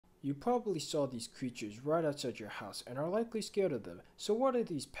You probably saw these creatures right outside your house and are likely scared of them. So what are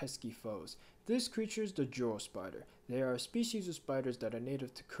these pesky foes? This creature is the Joro Spider. They are a species of spiders that are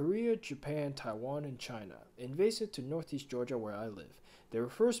native to Korea, Japan, Taiwan, and China, invasive to northeast Georgia where I live. They were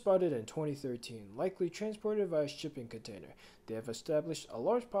first spotted in 2013, likely transported via shipping container. They have established a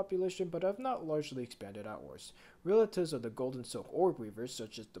large population but have not largely expanded outwards. Relatives of the golden silk orb weavers,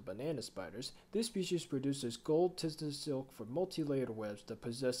 such as the banana spiders, this species produces gold tinted silk for multi-layered webs that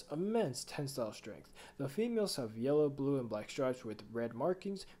possess immense tensile strength. The females have yellow, blue, and black stripes with red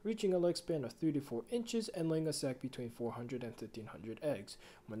markings, reaching a leg span of 3 to 4 inches and laying a sac between 400 and 1500 eggs.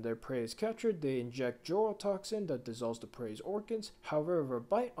 When their prey is captured, they inject Joro toxin that dissolves the prey's organs. However, a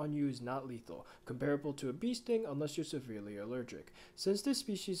bite on you is not lethal, comparable to a bee sting unless you're severely allergic. Since this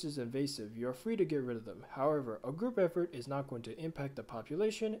species is invasive, you are free to get rid of them. However, a group effort is not going to impact the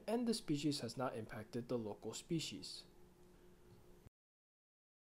population, and the species has not impacted the local species.